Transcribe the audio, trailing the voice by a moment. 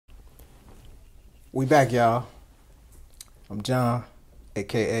We back, y'all. I'm John,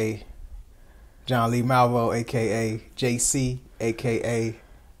 a.k.a. John Lee Malvo, a.k.a. JC, a.k.a.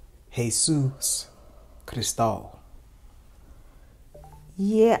 Jesus Cristal.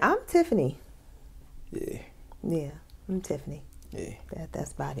 Yeah, I'm Tiffany. Yeah, I'm Tiffany. yeah.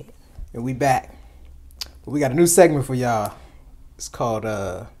 That's about it. And we back. But we got a new segment for y'all. It's called,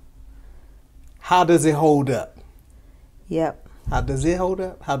 How Does It Hold Up? Yep. How does it hold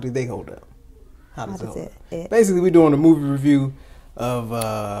up? How do they hold up? How does it hold up? It? Basically, we're doing a movie review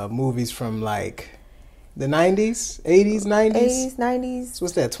of movies from like the 90s, 80s, 90s. 80s, 90s. So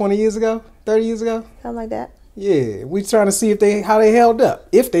what's that, 20 years ago? 30 years ago? Something like that. Yeah, we trying to see how they held up.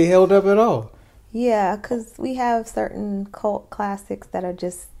 If they held up at all. Yeah, because we have certain cult classics that are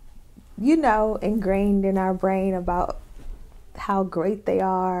just, ingrained in our brain about how great they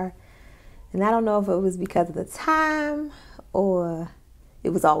are. And I don't know if it was because of the time or it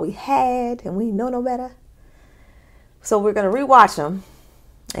was all we had and we know no better. So we're going to rewatch them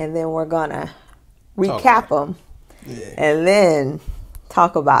and then we're going to recap them and then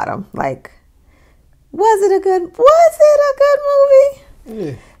talk about them. Like, was it a good movie?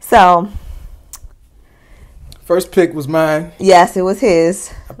 Yeah. So, first pick was mine. yes, it was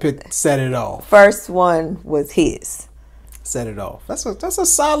his. I picked Set It Off. First one was his. Set It Off. That's a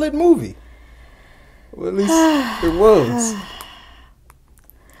solid movie. Well, at least it was.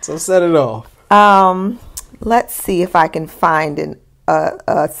 So Set It Off. Let's see if I can find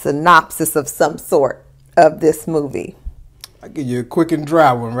a synopsis of some sort of this movie. I'll give you a quick and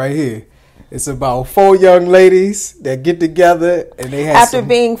dry one right here. It's about 4 young ladies that get together and they have After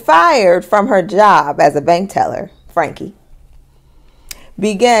being fired from her job as a bank teller, Frankie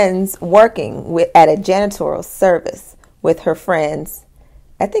begins working at a janitorial service with her friends.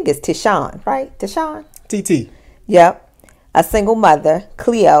 I think it's Tishawn, right? Tishawn? TT. Yep. A single mother,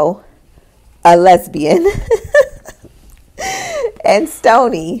 Cleo, a lesbian, and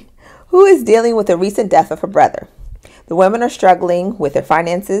Stoney, who is dealing with the recent death of her brother. The women are struggling with their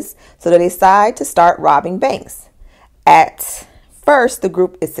finances, so they decide to start robbing banks. At first, the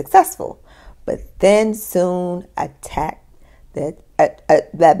group is successful, but then soon attract the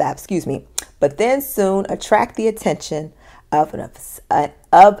attention of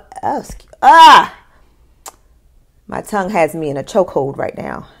my tongue has me in a chokehold right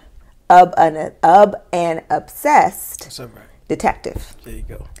now. Of an obsessed detective. There you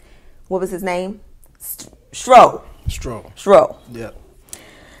go. What was his name? Stro. Yep.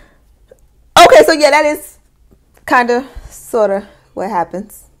 Okay, so yeah, that is kind of, sort of what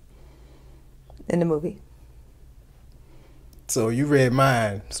happens in the movie. So you read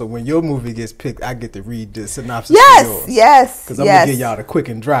mine. So when your movie gets picked, I get to read the synopsis Yes, of yours. yes, Because I'm going to give y'all the quick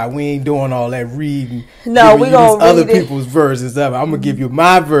and dry. We ain't doing all that reading. No, we going to read other people's versions of it. I'm going to give you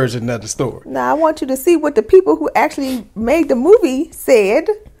my version of the story. Now, I want you to see what the people who actually made the movie said.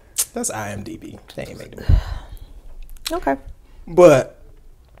 That's IMDb. They ain't made the movie. Okay. But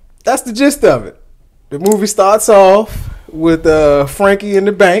that's the gist of it. The movie starts off with Frankie in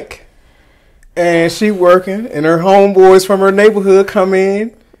the bank. And she working, and her homeboys from her neighborhood come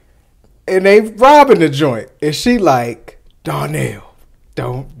in, and they robbing the joint. And she like, Darnell,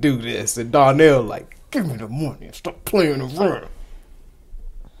 don't do this. And Darnell like, give me the money and stop playing around.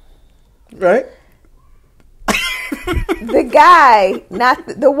 Right? The guy, not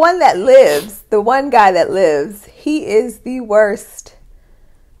the one that lives, the one guy that lives, he is the worst.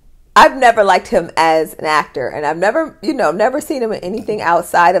 I've never liked him as an actor, and I've never seen him in anything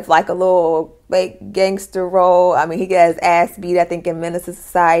outside of like a little fake gangster role. I mean, he gets his ass beat, I think, in Menace to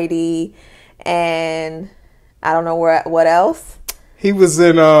Society, and I don't know what else. He was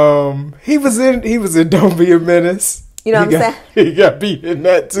in Don't Be a Menace. You know what I'm saying? He got beat in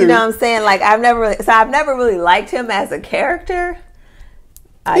that too. You know what I'm saying? Like I've never really liked him as a character.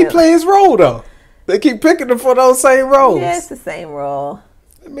 He plays his role though. They keep picking him for those same roles. Yeah, it's the same role.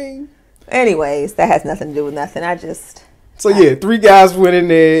 I mean, anyways, that has nothing to do with nothing. 3 guys went in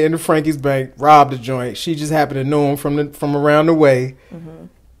there in the Frankie's bank, robbed the joint. She just happened to know him from around the way. Mm-hmm.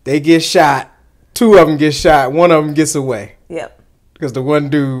 They get shot. 2 of them get shot. 1 of them gets away. Yep. Because the one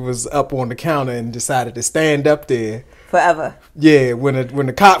dude was up on the counter and decided to stand up there forever. Yeah, when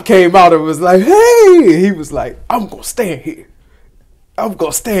the cop came out, it was like, hey, he was like, I'm gonna stand here. I'm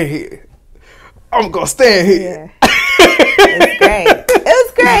gonna stand here. I'm gonna stand here. Yeah. It's great. It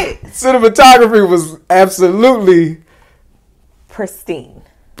was great. Cinematography was absolutely pristine.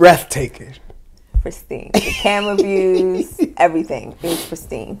 Breathtaking. Pristine. The camera views, everything. It was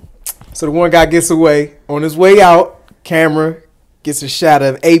pristine. So the one guy gets away. On his way out, camera gets a shot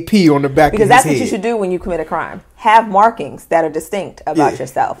of AP on the back of his head. Because that's what you should do when you commit a crime. have markings that are distinct about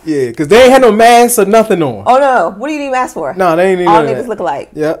yourself. Yeah, because they ain't had no masks or nothing on. Oh, no. What do you need a mask for? No, they ain't need all that. niggas look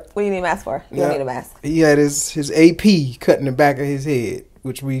alike. Yep. What do you need a mask for? You don't need a mask. He had his AP cut in the back of his head,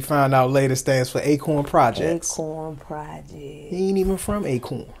 which we found out later stands for Acorn Projects. Acorn Project. He ain't even from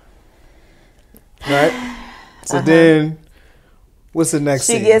Acorn. Right? So then, what's the next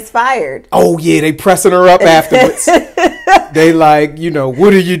scene? She gets fired. Oh, yeah, they pressing her up afterwards. They like,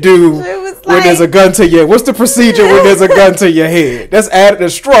 what do you do when there's a gun to your head? What's the procedure when there's a gun to your head? That's added to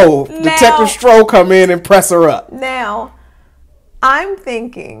Stroh. Detective Stroh come in and press her up. Now, I'm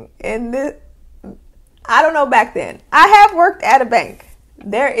thinking, I don't know back then. I have worked at a bank.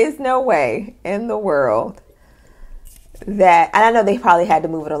 There is no way in the world that, and I know they probably had to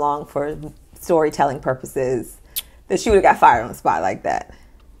move it along for storytelling purposes, that she would have got fired on the spot like that.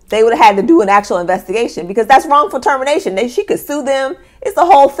 They would have had to do an actual investigation because that's wrongful termination. She could sue them. It's the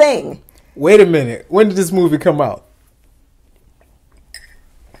whole thing. Wait a minute. When did this movie come out?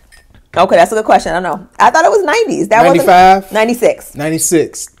 Okay, that's a good question. I don't know. I thought it was 90s. That 95? 96.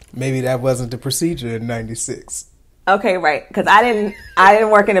 96. Maybe that wasn't the procedure in 96. Okay, right. Because I didn't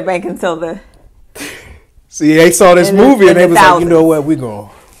work in a bank until the... See, they saw this movie and they was like, you know what,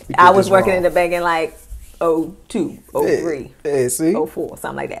 I was working in the bank in like 02, 03, yeah, see? 04,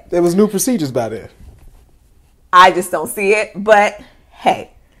 something like that. There was new procedures by then. I just don't see it. But,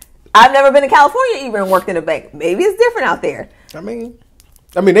 hey, I've never been to California even worked in a bank. Maybe it's different out there. I mean,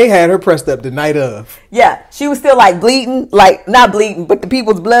 they had her pressed up the night of. Yeah, she was still like bleeding, like not bleeding, but the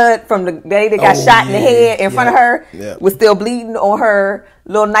people's blood from the day they got shot in the head in front of her was still bleeding on her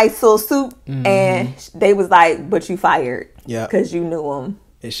little nice little suit. Mm-hmm. And they was like, but you fired because you knew him.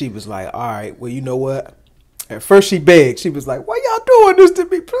 And she was like, all right, well, you know what? At first she begged. She was like, why y'all doing this to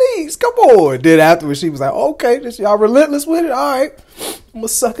me? Please, come on. Then afterwards she was like, okay, this y'all relentless with it? All right, I'm going to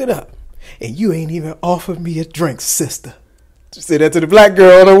suck it up. And you ain't even offered me a drink, sister. She said that to the black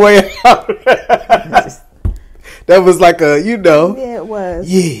girl on the way out. That was like a, Yeah, it was.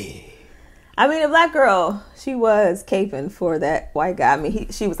 Yeah. I mean, the black girl, she was caping for that white guy. I mean,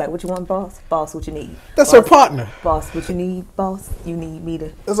 she was like, what you want, boss? Boss, what you need? That's boss, her partner. Boss, what you need? Boss, you need me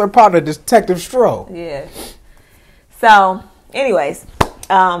to... That's her partner, Detective Stroh. Yeah. So, anyways,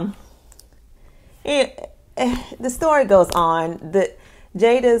 the story goes on.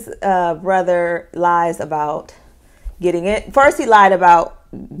 Jada's brother lies about getting it. First, he lied about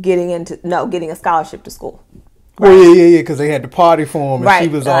getting a scholarship to school. Right? Well, yeah, because they had the party for him, and she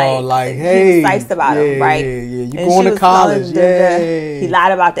was all like, "Hey," he was psyched about him, right? Yeah, you going to college? Yeah. He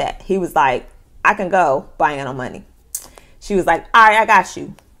lied about that. He was like, "I can go, but I ain't got no money." She was like, "All right, I got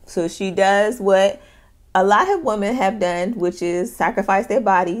you." So she does what a lot of women have done, which is sacrifice their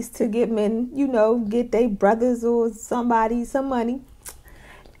bodies to get men, get their brothers or somebody some money.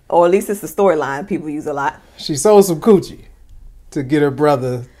 Or at least it's the storyline people use a lot. She sold some coochie to get her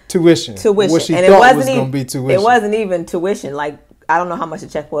brother tuition. What she thought was going to be tuition. It wasn't even tuition. Like, I don't know how much the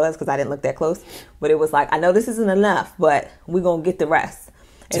check was because I didn't look that close. But it was like, I know this isn't enough, but we're going to get the rest.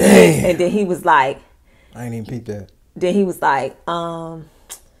 And then he was like... I ain't even peeped that. Then he was like,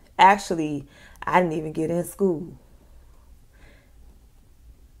 actually, I didn't even get in school.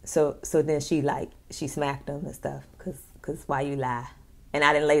 So then she smacked him and stuff. Because why you lie? And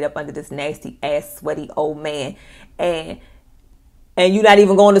I didn't laid up under this nasty ass sweaty old man. And you not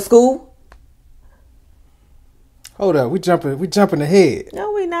even going to school? Hold up, we jumping ahead.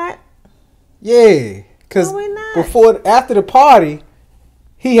 No, we not. Yeah, because after the party,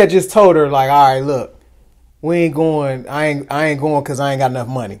 he had just told her like, all right, look, we ain't going. I ain't going because I ain't got enough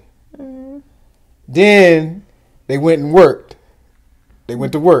money. Mm-hmm. Then they went and worked. They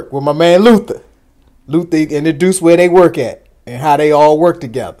went to work with my man Luther. Luther introduced where they work at and how they all work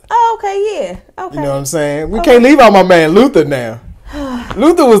together. Oh, okay, yeah, okay. You know what I'm saying? We can't leave out my man Luther now.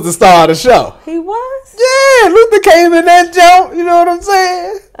 Luther was the star of the show. He was? Yeah, Luther came in that jump. You know what I'm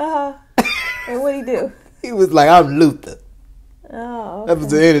saying? And what'd he do? He was like, I'm Luther. Oh, okay. That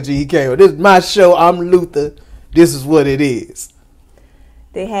was the energy he came with. This is my show. I'm Luther. This is what it is.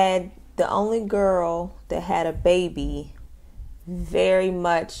 They had the only girl that had a baby, very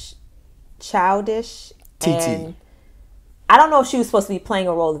much childish. TT. And I don't know if she was supposed to be playing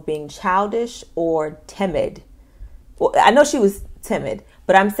a role of being childish or timid. Well, I know she was timid,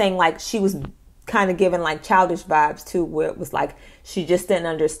 but I'm saying like she was kind of giving like childish vibes too, where it was like she just didn't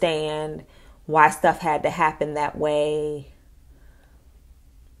understand why stuff had to happen that way.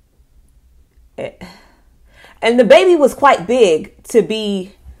 And the baby was quite big to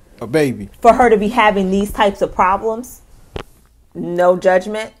be a baby. For her to be having these types of problems. No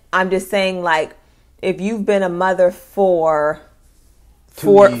judgment. I'm just saying like if you've been a mother for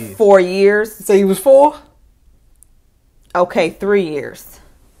 4 years. So he was 4? Okay, 3 years.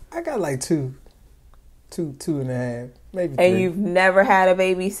 I got like two and a half, maybe And 3. you've never had a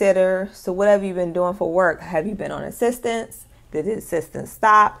babysitter. So what have you been doing for work? Have you been on assistance? Did the assistance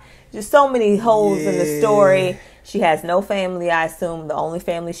stop? Just so many holes in the story. She has no family, I assume. The only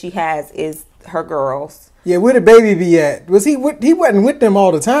family she has is her girls. Yeah, where the baby be at? Was he wasn't with them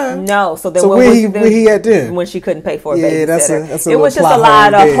all the time? No, so then where he at then? When she couldn't pay for a babysitter. That's it was just a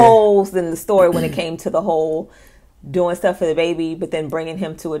lot of holes in the story when it came to the whole doing stuff for the baby, but then bringing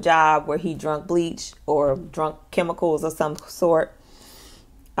him to a job where he drunk bleach or drunk chemicals of some sort.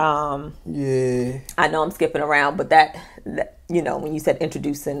 Yeah. I know I'm skipping around, but that when you said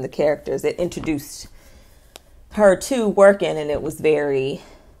introducing the characters, it introduced her to working, and it was very.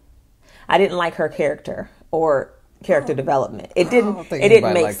 I didn't like her character or character development. It didn't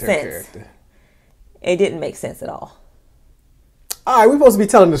make sense. It didn't make sense at all. All right, we're supposed to be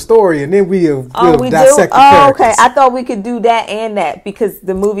telling the story, and then we'll we dissect do? the characters. Okay. I thought we could do that and that because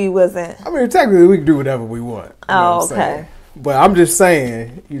the movie wasn't. I mean, technically, we can do whatever we want. Okay. But I'm just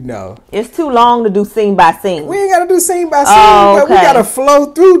saying, it's too long to do scene by scene. We ain't got to do scene by scene. Oh, okay. We got to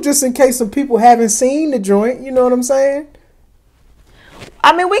flow through just in case some people haven't seen the joint. You know what I'm saying?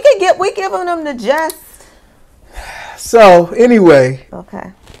 I mean, we giving them the gist. So anyway,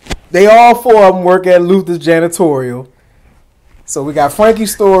 okay. They all 4 of them work at Luther's Janitorial. So we got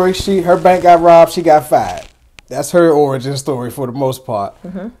Frankie's story. Her bank got robbed. She got fired. That's her origin story for the most part.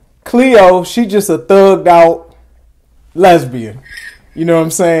 Mm-hmm. Cleo, she just a thugged out lesbian. You know what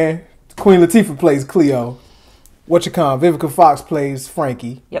I'm saying? Queen Latifah plays Cleo. Vivica Fox plays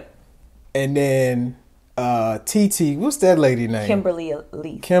Frankie. Yep. And then TT, what's that lady name? Kimberly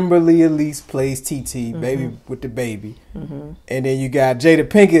Elise. Kimberly Elise plays TT, baby with the baby. Mm-hmm. And then you got Jada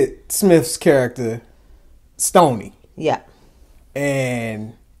Pinkett Smith's character, Stoney. Yeah.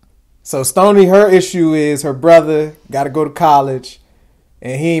 And so Stoney, her issue is her brother got to go to college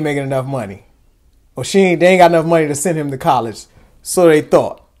and he ain't making enough money. Or they ain't got enough money to send him to college. So they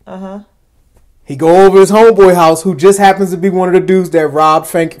thought. Uh-huh. He go over his homeboy house, who just happens to be one of the dudes that robbed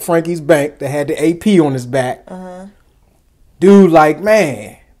Frankie's bank that had the AP on his back. Uh-huh. Dude like,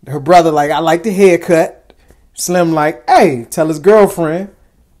 man, her brother like, I like the haircut. Slim like, hey, tell his girlfriend,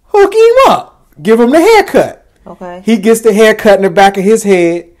 hook him up. Give him the haircut. Okay. He gets the haircut in the back of his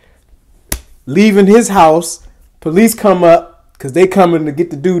head, leaving his house. Police come up because they coming to get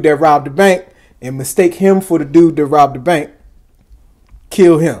the dude that robbed the bank and mistake him for the dude that robbed the bank.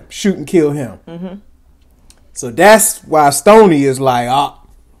 Kill him, shoot and kill him. Mm-hmm. So that's why Stoney is like,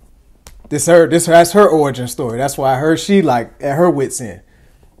 that's her origin story. That's why she like at her wits end.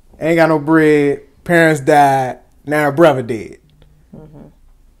 Ain't got no bread. Parents died. Now her brother dead. Mm-hmm.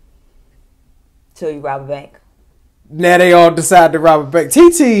 So you rob a bank. Now they all decide to rob a bank.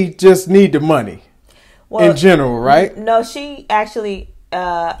 TT just need the money in general, right? No, she actually.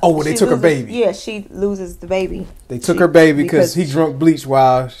 They took her baby. Yeah, she loses the baby. They took her baby because he drunk bleach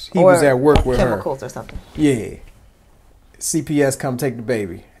while he was at work with chemicals or something. Yeah. CPS come take the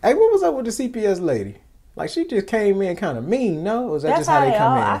baby. Hey, what was up with the CPS lady? Like, she just came in kind of mean, no? Or was that just how they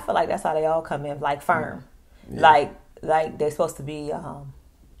come in? I feel like that's how they all come in, like firm. Yeah. Like they're supposed to be, child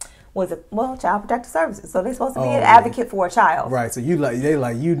protective services. So they're supposed to be an advocate for a child. Right, so you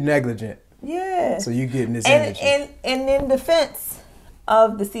negligent. Yeah. So you getting this energy. And in defense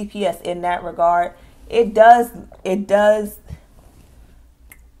of the CPS in that regard, it does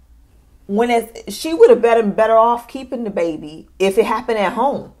she would have been better off keeping the baby if it happened at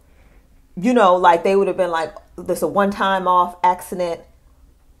home. Like they would have been like, there's a one-time off accident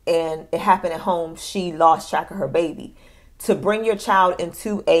and it happened at home. She lost track of her baby. To bring your child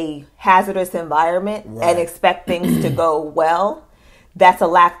into a hazardous environment and expect things to go well, that's a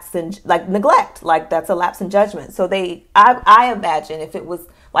lapse in neglect. Like that's a lapse in judgment. So I imagine if it was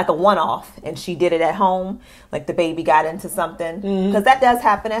like a one-off and she did it at home, like the baby got into something, because that does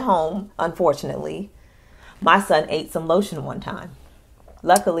happen at home, unfortunately. My son ate some lotion one time.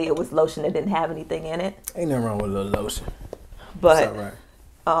 Luckily, it was lotion that didn't have anything in it. Ain't nothing wrong with a little lotion. But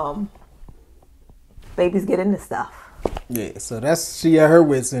babies get into stuff. Yeah, so she at her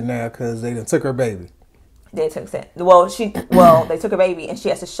wits in now because they done took her baby. They took they took her baby and she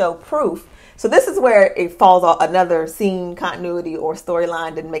has to show proof. So this is where it falls off. Another scene continuity or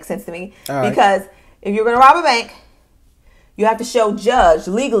storyline didn't make sense to me. Because if you're going to rob a bank, you have to show judge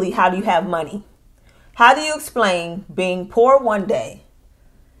legally how do you have money. How do you explain being poor one day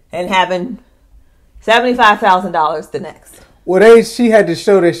and having $75,000 the next? Well, she had to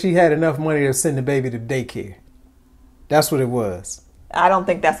show that she had enough money to send the baby to daycare. That's what it was. I don't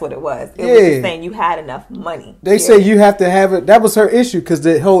think that's what it was. It was just saying you had enough money. They say you have to have it. That was her issue because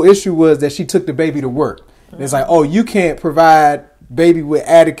the whole issue was that she took the baby to work. And it's like, oh, you can't provide baby with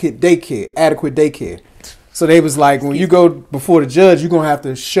adequate daycare. So they was like, when you go before the judge, you're going to have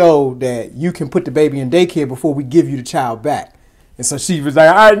to show that you can put the baby in daycare before we give you the child back. And so she was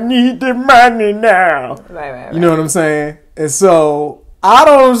like, I need the money now. Right. You know what I'm saying? And so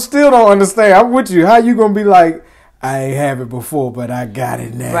still don't understand. I'm with you. How you going to be like, I ain't have it before, but I got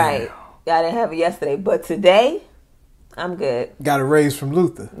it now. Right. I didn't have it yesterday, but today, I'm good. Got a raise from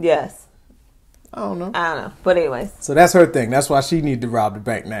Luther. Yes. I don't know. But anyways. So that's her thing. That's why she need to rob the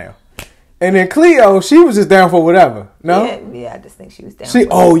bank now. And then Cleo, she was just down for whatever. No? Yeah, I just think she was down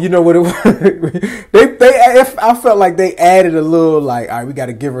you know what it was? I felt like they added a little, like, all right, we got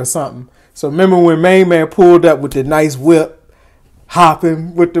to give her something. So remember when Main Man pulled up with the nice whip,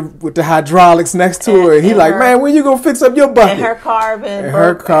 hopping with the hydraulics next to her, and he like, man, when you gonna fix up your bucket? And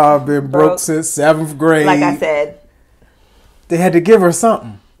her car been broke since 7th grade. Like I said, they had to give her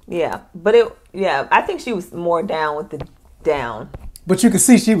something. Yeah, but I think she was more down with the down. But you could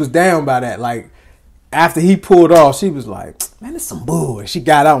see she was down by that. Like, after he pulled off, she was like, man, it's some bull. And she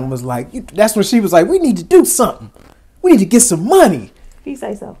got out and was like, that's when she was like, we need to do something. We need to get some money. If you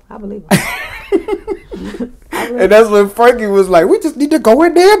say so, I believe it. And that's when Frankie was like, we just need to go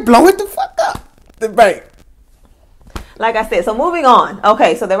in there and blow it the fuck up. The bank. Like I said, so moving on.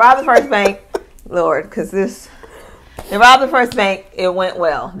 Okay, so they robbed the first bank. Lord, they robbed the first bank. It went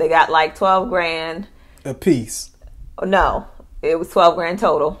well. They got like 12 grand. A piece. No. It was 12 grand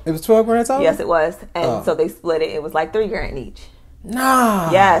total. It was 12 grand total? Yes, it was. And so they split it. It was like 3 grand each.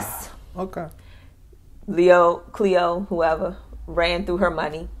 Nah. Yes. Okay. Cleo, whoever, ran through her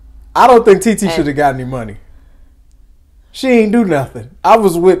money. I don't think TT should have got any money. She ain't do nothing. I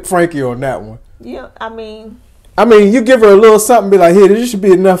was with Frankie on that one. Yeah, I mean, you give her a little something, be like, here, this should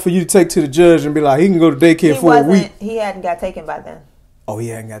be enough for you to take to the judge and be like, he can go to daycare for a week. He hadn't got taken by then. Oh, he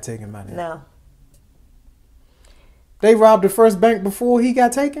hadn't got taken by then? No. They robbed the first bank before he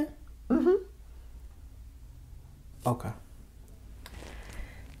got taken? Mm-hmm. Okay.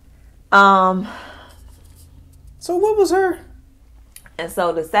 So what was her? And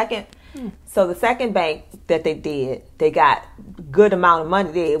so the second bank that they did, they got good amount of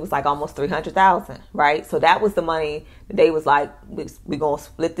money there. It was like almost $300,000, right? So that was the money that they was like, we gonna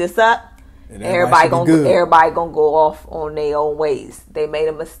split this up. And everybody gonna go off on their own ways. They made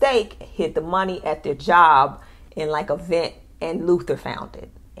a mistake, hid the money at their job in like a vent, and Luther found it,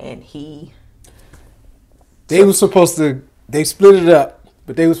 and they split it up,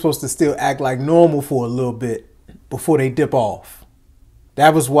 but they were supposed to still act like normal for a little bit before they dip off.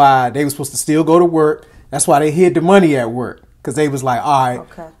 That was why they were supposed to still go to work. That's why they hid the money at work, because they was like, all right,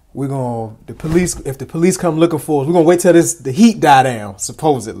 okay, if the police come looking for us, we're gonna wait till the heat die down,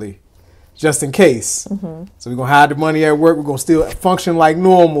 supposedly, just in case. Mm-hmm. So we're gonna hide the money at work. We're gonna still function like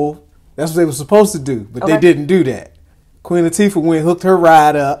normal. That's what they were supposed to do, but they didn't do that. Queen Latifah hooked her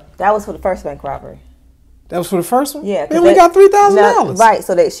ride up. That was for the first bank robbery. That was for the first one? Yeah. They only got $3,000. Right,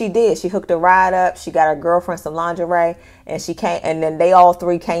 so she did. She hooked her ride up. She got her girlfriend some lingerie, and she came, and then they all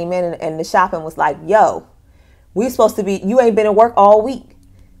three came in, and the shopping was like, yo, we supposed to be, you ain't been at work all week.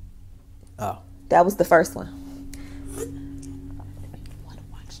 Oh. That was the first one.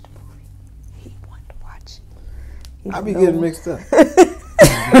 I be getting mixed up.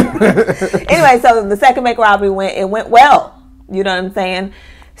 Anyway, so the second bank robbery went well. You know what I'm saying?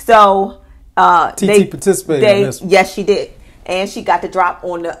 So TT participated in this one. Yes, she did, and she got the drop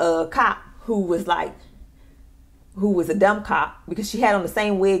on the cop who was a dumb cop, because she had on the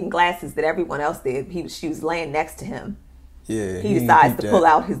same wig and glasses that everyone else did. She was laying next to him. Yeah, he decides to pull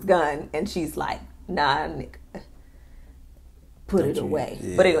out his gun, and she's like, "Nah, nigga, put it away."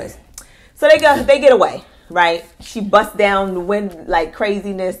 Yeah. But anyways, so they get away. Right, she busts down the window like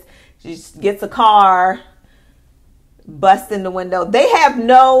craziness. She gets a car, busts in the window.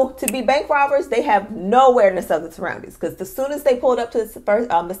 To be bank robbers, they have no awareness of the surroundings, because as soon as they pulled up to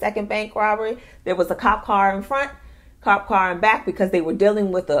the second bank robbery, there was a cop car in front, cop car in back, because they were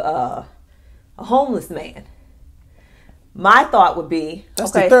dealing with a homeless man. My thought would be,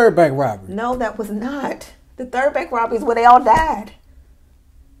 that's the third bank robbery. No, that was not. The third bank robbery is where they all died.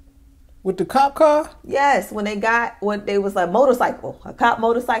 With the cop car? Yes, when they was a motorcycle, a cop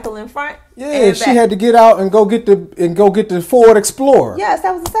motorcycle in front. Yeah, she had to get out and go get the Ford Explorer. Yes,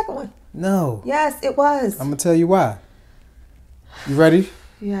 that was the second one. No. Yes, it was. I'm gonna tell you why. You ready?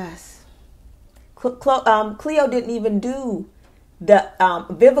 Yes. Cleo didn't even do the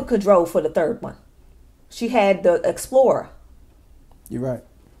Vivica drove for the third one. She had the Explorer. You're right.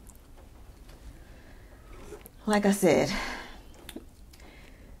 Like I said,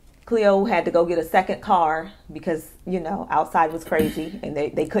 Cleo had to go get a second car because, outside was crazy and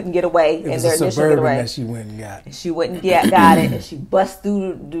they couldn't get away in their initial getaway. That she went and got. And she went and got it, and she bust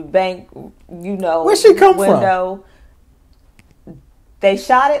through the bank, Where'd she come window. From? They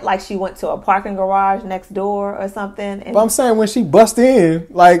shot it like she went to a parking garage next door or something. And but I'm saying when she bust in,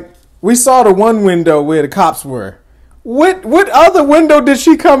 like we saw the one window where the cops were. What other window did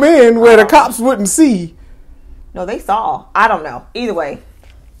she come in where the cops wouldn't see? No, they saw. I don't know. Either way,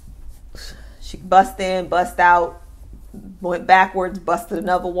 she bust in, bust out, went backwards, busted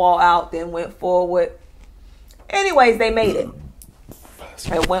another wall out, then went forward. Anyways, they made it.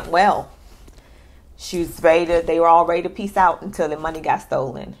 It went well. They were all ready to peace out until the money got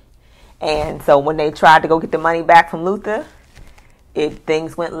stolen. And so when they tried to go get the money back from Luther,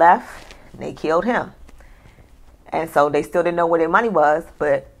 things went left and they killed him. And so they still didn't know where their money was,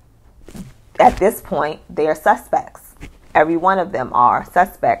 but at this point, they are suspects. Every one of them are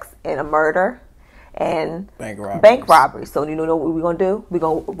suspects in a murder and bank robbery. So you know what we're going to do? We're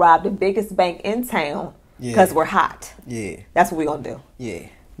going to rob the biggest bank in town because we're hot. Yeah. That's what we're going to do. Yeah.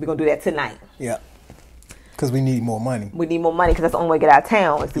 We're going to do that tonight. Yeah. Because we need more money. We need more money because that's the only way to get out of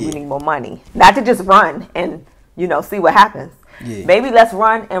town is we need more money. Not to just run and, see what happens. Yeah. Maybe let's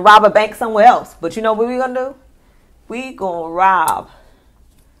run and rob a bank somewhere else. But you know what we're going to do? We gonna rob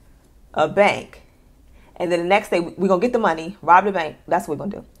a bank, and then the next day we gonna get the money, rob the bank. That's what we're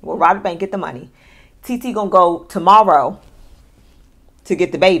gonna do. We'll rob the bank, get the money. TT gonna go tomorrow to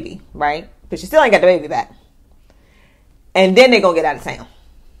get the baby, right? But she still ain't got the baby back. And then they gonna get out of town.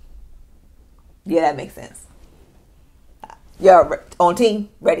 Yeah, that makes sense. Y'all on team?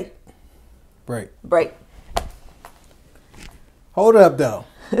 Ready? Break. Hold up, though.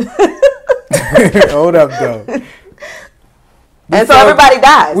 Hold up, though. And so everybody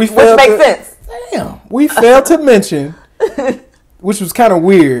dies, which makes sense. Damn. We failed to mention, which was kind of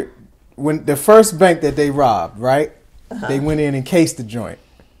weird, when the first bank that they robbed, right? They went in and cased the joint.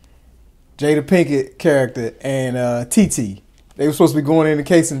 Jada Pinkett character and TT. They were supposed to be going in and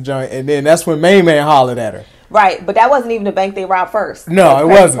casing the joint, and then that's when Main Man hollered at her. Right, but that wasn't even the bank they robbed first. No, it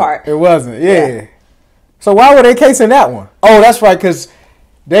wasn't. It wasn't, yeah. So why were they casing that one? Oh, that's right, because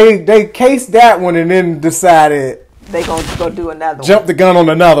they cased that one and then decided... They gonna go do another one. Jump the gun on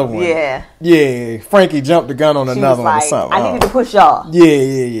another one. Yeah. Yeah. Frankie jumped the gun on another one or something. I needed to push y'all.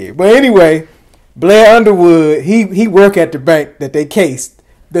 Yeah. But anyway, Blair Underwood, he worked at the bank that they cased.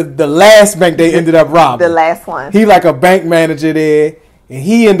 The last bank they ended up robbing. The last one. He like a bank manager there, and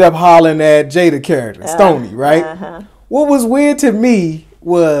he ended up hollering at Jada character, Stoney, right? What was weird to me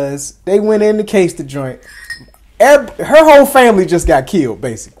was they went in to case the joint. Her whole family just got killed,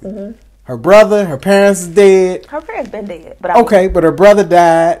 basically. Her brother, her parents is dead. Her parents been dead. But but her brother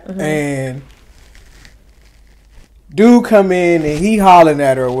died, and dude come in and he hollering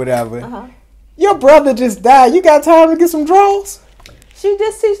at her or whatever. Your brother just died. You got time to get some draws? She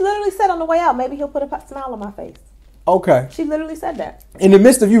literally said on the way out, maybe he'll put a smile on my face. Okay. She literally said that. In the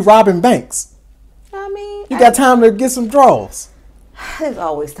midst of you robbing banks. I mean, you got time to get some draws. There's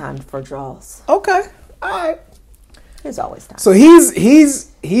always time for draws. Okay. All right. There's always time. So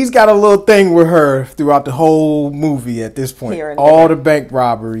he's got a little thing with her throughout the whole movie at this point. All the bank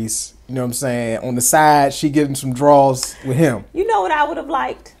robberies, you know what I'm saying? On the side, she getting some draws with him. You know what I would have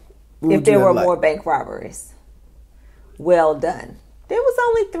liked? If there were more bank robberies. Well done. There was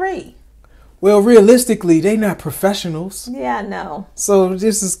only 3. Well, realistically, they not professionals. Yeah, I know. So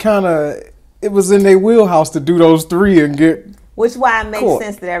this is kind of, it was in their wheelhouse to do those 3 and get Which why it makes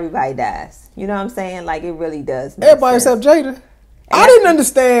sense that everybody dies. You know what I'm saying? Like, it really does make everybody sense. except Jada. I didn't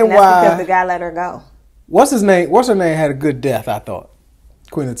understand why. Because the guy let her go. What's his name? What's her name had a good death, I thought.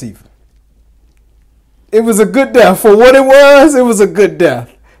 Queen Latifah. It was a good death. For what it was a good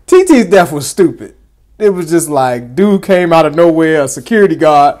death. TT's death was stupid. It was just like, dude came out of nowhere, a security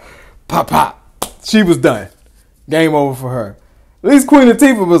guard, pop, pop. She was done. Game over for her. At least Queen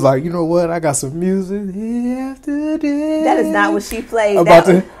Latifah was like, you know what? I got some music after this. That is not what she played.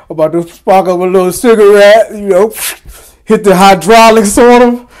 About to spark up a little cigarette, hit the hydraulics on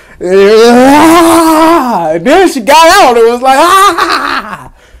him. And then she got out. It was like,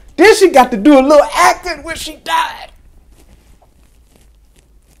 ah. Then she got to do a little acting when she died.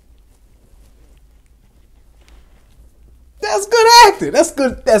 That's good acting. That's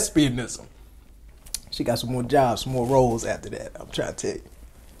good thespianism. She got some more jobs, some more roles after that. I'm trying to tell you.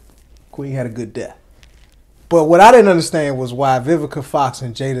 Queen had a good death. But what I didn't understand was why Vivica Fox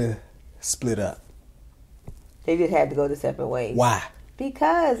and Jada split up. They just had to go the separate ways. Why?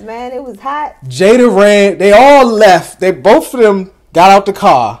 Because, man, it was hot. Jada ran. They all left. Both of them got out the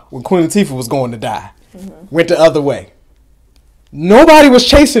car when Queen Latifah was going to die. Mm-hmm. Went the other way. Nobody was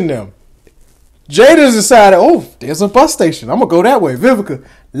chasing them. Jada decided, oh, there's a bus station. I'm going to go that way. Vivica,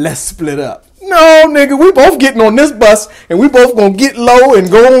 let's split up. No, nigga, we both getting on this bus, and we both going to get low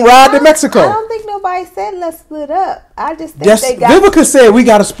and go and ride to Mexico. I don't think nobody said let's split up. I just think Yes, they got... Vivica said we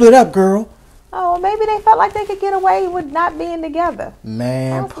got to split up, girl. Oh, well, maybe they felt like they could get away with not being together.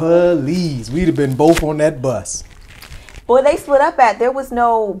 Man, please. We'd have been both on that bus. Where they split up at, there was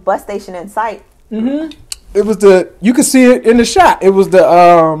no bus station in sight. Mm-hmm. It was you could see it in the shot. It was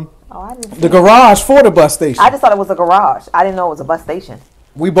the the garage for the bus station. I just thought it was a garage. I didn't know it was a bus station.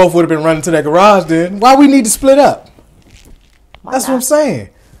 We both would have been running to that garage then. Why we need to split up? That's what I'm saying.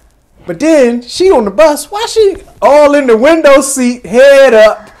 But then she on the bus. Why she all in the window seat, head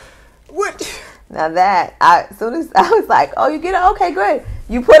up? What? Now that as soon as I was like, oh, you get it? Okay, great.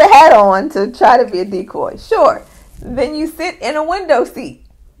 You put a hat on to try to be a decoy. Sure. Then you sit in a window seat.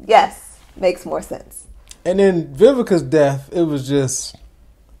 Yes, makes more sense. And then Vivica's death, it was just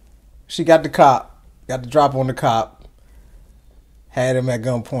she got the drop on the cop. Had him at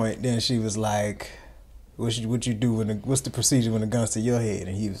gunpoint. Then she was like, "What you do what's the procedure when the gun's to your head?"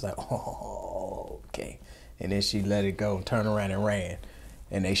 And he was like, "Oh, okay." And then she let it go and turned around and ran,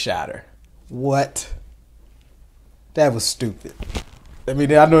 and they shot her. What? That was stupid. I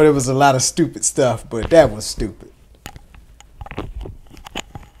mean, I know there was a lot of stupid stuff, but that was stupid.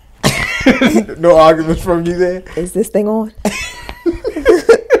 No arguments from you there? Is this thing on?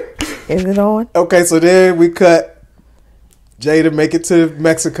 Is it on? Okay, so then we cut. Jada make it to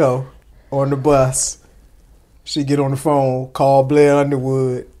Mexico on the bus. She get on the phone, call Blair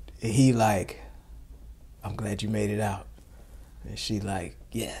Underwood, and he like, I'm glad you made it out. And she like,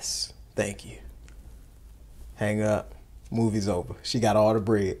 yes, thank you. Hang up, movie's over. She got all the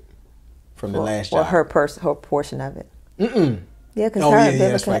bread from the last job. Well, her portion of it. Mm-mm. Yeah, because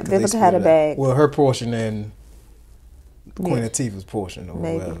Vivica had a bag. Well, her portion and Queen Latifah's portion or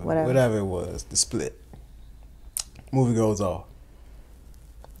whatever it was, the split. Movie goes off.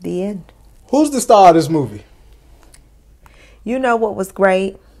 The end. Who's the star of this movie? You know what was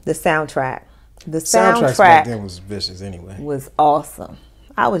great? The soundtrack. The soundtrack back then was vicious anyway. Was awesome.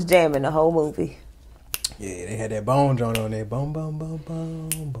 I was jamming the whole movie. Yeah, they had that bone joint on there. Boom, boom, boom, boom,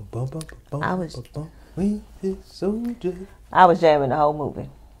 boom, boom, boom, boom. I was jamming the whole movie.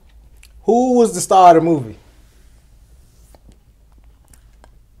 Who was the star of the movie?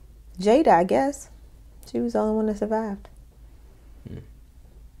 Jada, I guess. She was the only one that survived.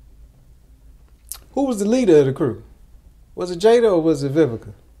 Who was the leader of the crew? Was it Jada or was it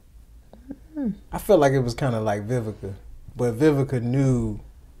Vivica? I felt like it was kind of like Vivica. But Vivica knew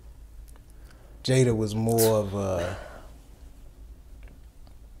Jada was more of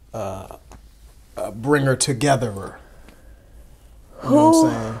a bringer togetherer. You know what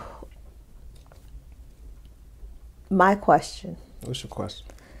I'm saying? My question. What's your question?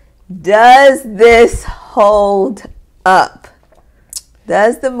 Does this hold up?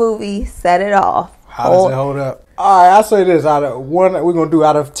 Does the movie set it off? How does it hold up? All right, I'll say this. Out of one, we're going to do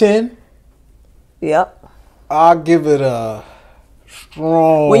out of 10. Yep. I'll give it a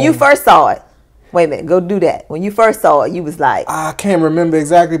strong... When you first saw it. Wait a minute. Go do that. When you first saw it, you was like... I can't remember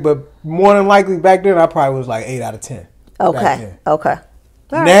exactly, but more than likely back then, I probably was like 8 out of 10. Okay. Okay.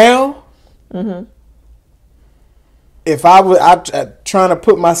 Right. Now... Mm-hmm. If I'm trying to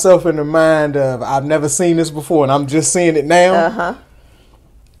put myself in the mind of I've never seen this before and I'm just seeing it now,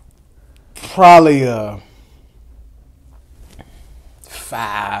 probably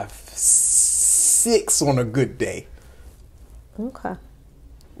 5, 6 on a good day. Okay.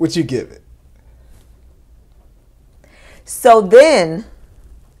 What you give it? So then,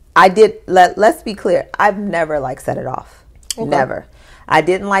 I did. Let's be clear. I've never set it off. Okay. Never. I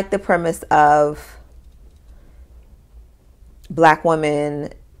didn't like the premise of Black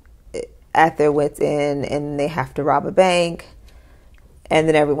women at their wits' end and they have to rob a bank and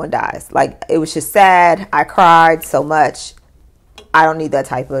then everyone dies. It was just sad. I cried so much. I don't need that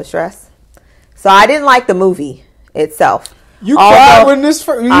type of stress. So I didn't like the movie itself. You cried when you first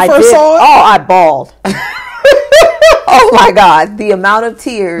saw it? Oh, I bawled. Oh my God. The amount of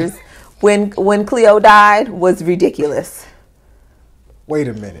tears when Cleo died was ridiculous. Wait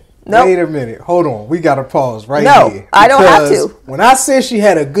a minute. Nope. Wait a minute. Hold on. We got to pause here. No, I don't have to. When I said she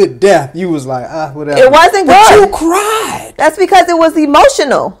had a good death, you was like, whatever. It wasn't good. But you cried. That's because it was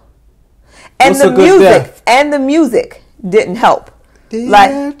emotional. And the music didn't help.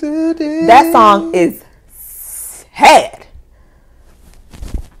 That song is sad.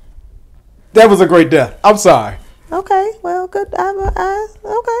 That was a great death. I'm sorry. Okay. Well, good.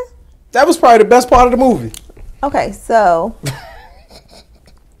 Okay. That was probably the best part of the movie. Okay, so...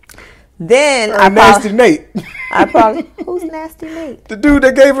 Then Nasty Nate. I probably. Who's Nasty Nate? The dude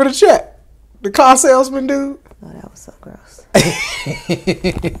that gave her the check. The car salesman dude. Oh, that was so gross.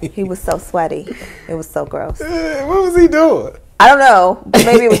 He was so sweaty. It was so gross. What was he doing? I don't know. But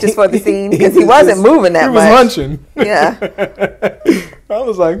maybe it was just for the scene because he wasn't moving that much. He was hunching. Yeah. I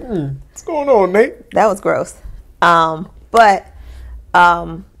was like, what's going on, Nate? That was gross. But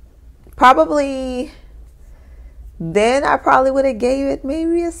probably then I probably would have gave it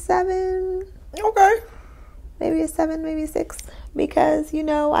maybe a 7. Okay. Maybe a 7, maybe a 6. Because, I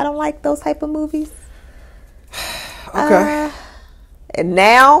don't like those type of movies. Okay. And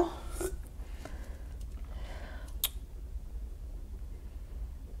now,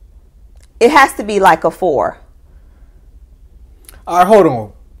 it has to be like a 4. All right, hold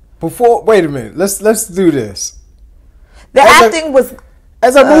on. Wait a minute. Let's do this. The acting was...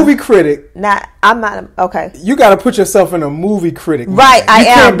 As a movie critic, I'm not okay. You got to put yourself in a movie critic. Right, I am.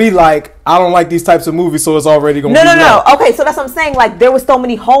 You can't be like, I don't like these types of movies, so it's already going to be No. Okay, so that's what I'm saying. Like, there were so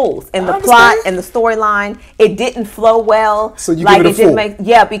many holes in the plot and the storyline. It didn't flow well. So you give it a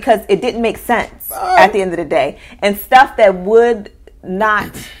 4. Because it didn't make sense at the end of the day. And stuff that would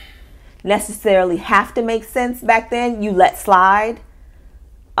not necessarily have to make sense back then, you let slide.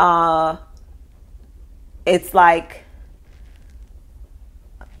 It's like,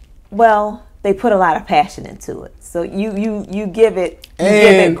 well, they put a lot of passion into it. So you give it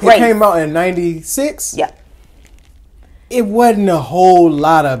grace. It came out in 96? Yeah. It wasn't a whole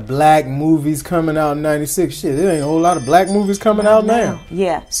lot of black movies coming out in 96. Shit, there ain't a whole lot of black movies coming out now.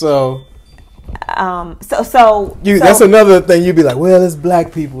 Yeah. So So that's another thing. You'd be like, well, it's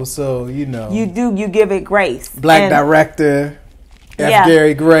black people, so you give it grace. Black director, F.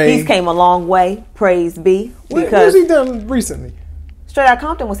 Gary Gray. He's came a long way. Praise be. What has he done recently? Straight Outta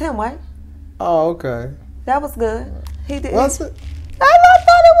Compton was him, right? Oh, okay. That was good. He did. Was it? I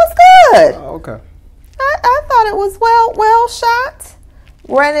thought it was good. Oh, okay. I thought it was well shot.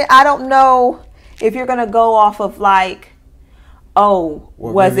 Granted, I don't know if you're gonna go off of like,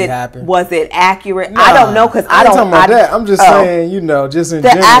 was it accurate? No, I don't know because I don't. Talking about that. I'm just saying, just in the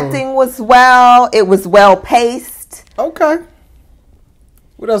general. acting was well. It was well paced. Okay.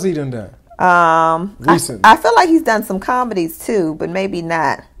 What else he done? Recently. I feel like he's done some comedies too, but maybe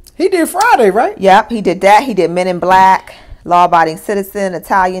not. He did Friday, right? Yep, he did that. He did Men in Black, Law Abiding Citizen,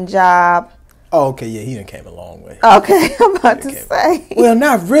 Italian Job. Oh, okay, yeah, he done came a long way. Okay, I'm about to say. Well,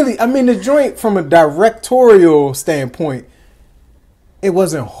 not really. I mean, the joint from a directorial standpoint, it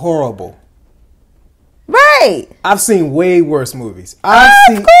wasn't horrible. Right. I've seen way worse movies. Of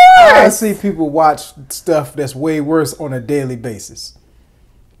course. I see people watch stuff that's way worse on a daily basis.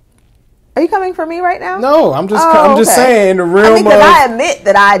 Are you coming for me right now? No, I'm just saying the realm of... I admit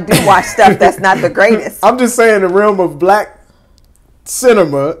that I do watch stuff that's not the greatest. I'm just saying the realm of black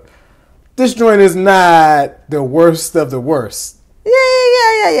cinema, this joint is not the worst of the worst. Yeah.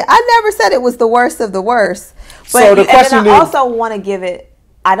 I never said it was the worst of the worst. But so the question I also want to give it...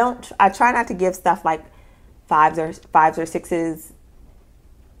 I try not to give stuff like 5s or 6s.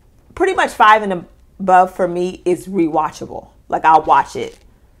 Pretty much 5 and above for me is rewatchable. Like, I'll watch it.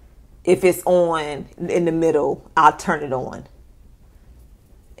 If it's on in the middle, I'll turn it on.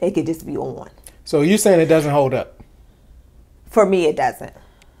 It could just be on. So you're saying it doesn't hold up? For me, it doesn't.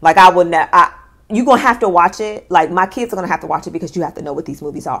 Like, I wouldn't. You're gonna have to watch it. Like, my kids are gonna have to watch it because you have to know what these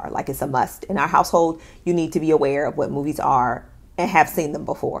movies are. Like, it's a must in our household. You need to be aware of what movies are and have seen them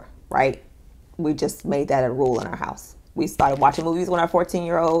before, right? We just made that a rule in our house. We started watching movies when our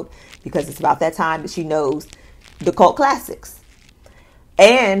 14-year-old because it's about that time that she knows the cult classics.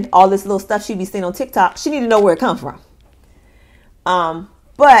 And all this little stuff she be seeing on TikTok, she need to know where it comes from.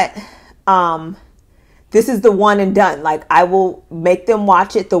 But this is the one and done. Like, I will make them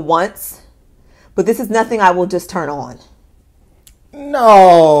watch it the once, but this is nothing I will just turn on.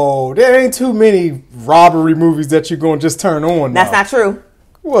 No, there ain't too many robbery movies that you're going to just turn on. That's not true.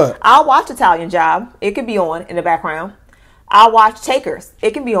 What? I'll watch Italian Job. It could be on in the background. I'll watch Takers.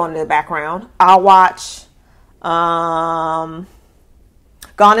 It can be on in the background. I'll watch...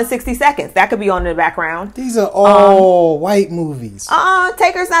 Gone in 60 Seconds. That could be on in the background. These are all white movies.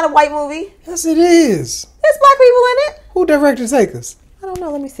 Taker's not a white movie. Yes, it is. There's black people in it. Who directed Takers? I don't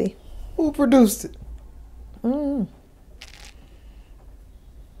know. Let me see. Who produced it?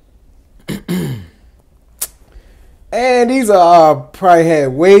 And these are probably had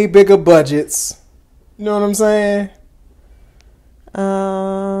way bigger budgets. You know what I'm saying?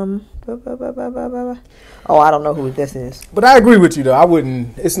 Oh, I don't know who this is. But I agree with you, though. I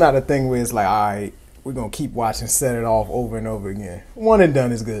wouldn't... It's not a thing where it's like, all right, we're going to keep watching, set it off over and over again. One and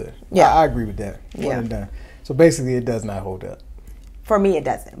done is good. Yeah. I agree with that. One and done. So basically, it does not hold up. For me, it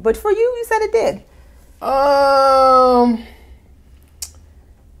doesn't. But for you, you said it did. The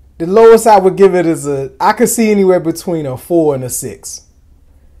lowest I would give it is I could see anywhere between a 4 and a 6.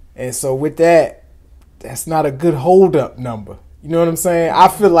 And so with that, that's not a good hold up number. You know what I'm saying? I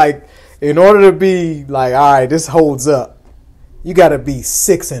feel like in order to be like, all right, this holds up, you got to be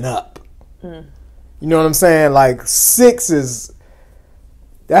 6 and up. You know what I'm saying? Like 6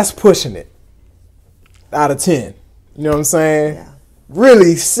 that's pushing it out of 10. You know what I'm saying? Yeah.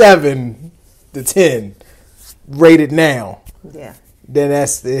 Really 7 to 10 rated now. Yeah. Then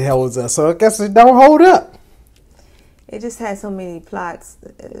it holds up. So I guess it don't hold up. It just had so many plots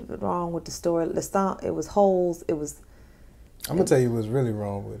wrong with the story. It was holes. I'm gonna tell you what's really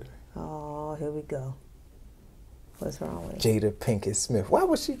wrong with it. Oh, here we go. What's wrong with it? Jada Pinkett Smith. Why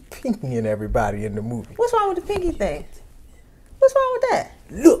was she pinking everybody in the movie? What's wrong with the pinky thing? What's wrong with that?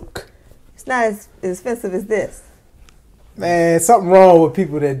 Look. It's not as expensive as this. Man, something wrong with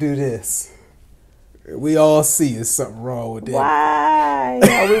people that do this. We all see there's something wrong with that. Why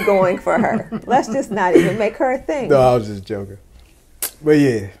are we going for her? Let's just not even make her a thing. No, I was just joking. But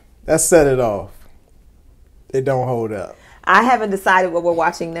yeah, that set it off. It don't hold up. I haven't decided what we're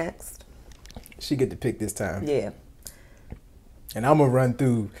watching next. She get to pick this time. Yeah. And I'm going to run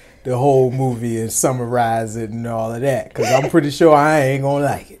through the whole movie and summarize it and all of that. Because I'm pretty sure I ain't going to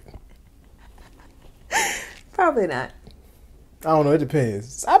like it. Probably not. I don't know. It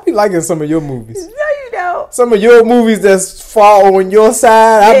depends. I be liking some of your movies. No, you don't. Some of your movies that's fall on your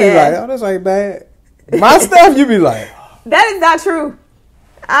side, I be like, oh, that's ain't bad. My stuff, you be like, that is not true.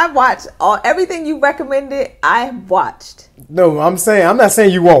 I've watched everything you recommended. I've watched. No, I'm not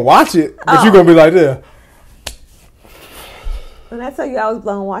saying you won't watch it, but you're gonna be like this. When I tell you I was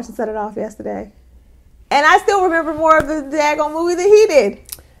blown watching Set It Off yesterday, and I still remember more of the daggone movie than he did.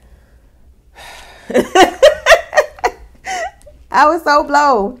 I was so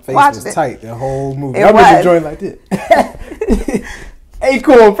blown. Face watching was it. tight the whole movie. It I remember was. joint like this.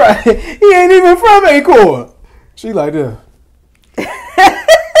 Acorn, he ain't even from Acorn. She like this.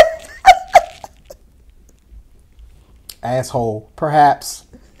 Asshole, perhaps.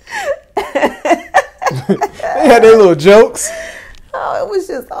 They had their little jokes. Oh, it was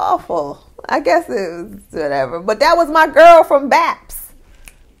just awful. I guess it was whatever. But that was my girl from BAPS.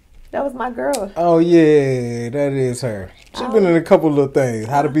 That was my girl. Oh, yeah, that is her. She's been in a couple little things.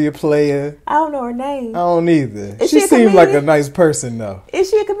 How to Be a Player. I don't know her name. I don't either. Is she she a seemed like a comedian? nice person, though. Is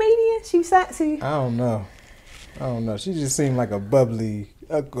she a comedian? I don't know. She just seemed like a bubbly,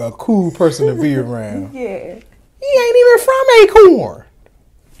 a cool person to be around. Yeah. He ain't even from Acorn.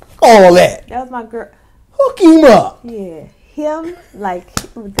 All that. That was my girl. Hook him up. Yeah. Him, like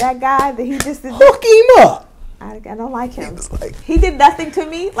that guy that he just did. Hook him up. I don't like him. He was like, He did nothing to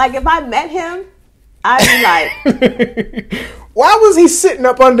me. Like if I met him, I'd be like, why was he sitting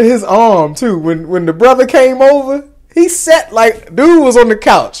up under his arm too? When the brother came over, he sat like dude was on the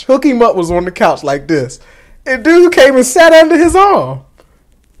couch. Hook him up was on the couch like this. And dude came and sat under his arm.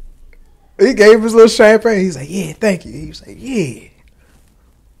 He gave his little champagne. He's like, yeah, thank you. He was like, yeah.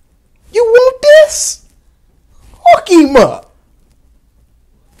 You want this? Hook him up.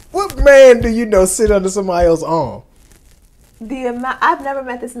 What man do you know sit under somebody else's arm? I've never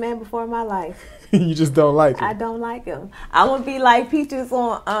met this man before in my life. You just don't like him. I don't like him. I would be like Peaches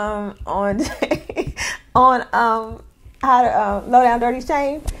on on how to Low Down Dirty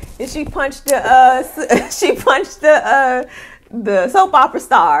Shame, and she punched the soap opera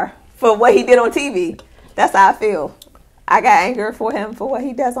star for what he did on TV. That's how I feel. I got anger for him for what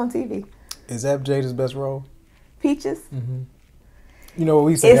he does on TV. Is that Jada's best role? Peaches? Mm-hmm. You know,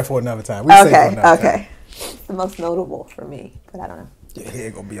 we say that for another time. We say it for another time. It's the most notable for me, but I don't know. Your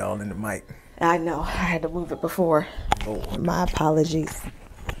hair gonna be all in the mic. I know. I had to move it before. Lord. My apologies.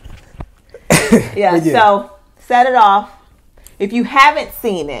 Yeah, so Set It Off. If you haven't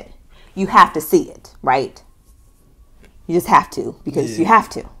seen it, you have to see it, right? You just have to, because you have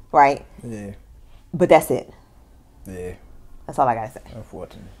to, right? Yeah. But that's it. Yeah. That's all I gotta say.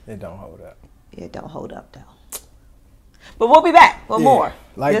 Unfortunately, it don't hold up. It don't hold up though. But we'll be back with more.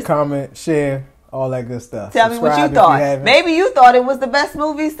 Like, comment, share, all that good stuff. Tell me what you thought. Maybe you thought it was the best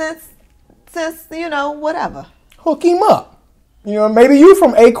movie since whatever. Hook him up. You know, maybe you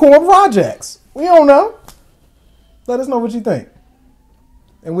from Acorn Projects. We don't know. Let us know what you think.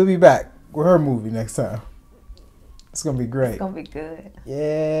 And we'll be back with her movie next time. It's gonna be great. It's gonna be good.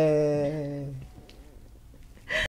 Yeah.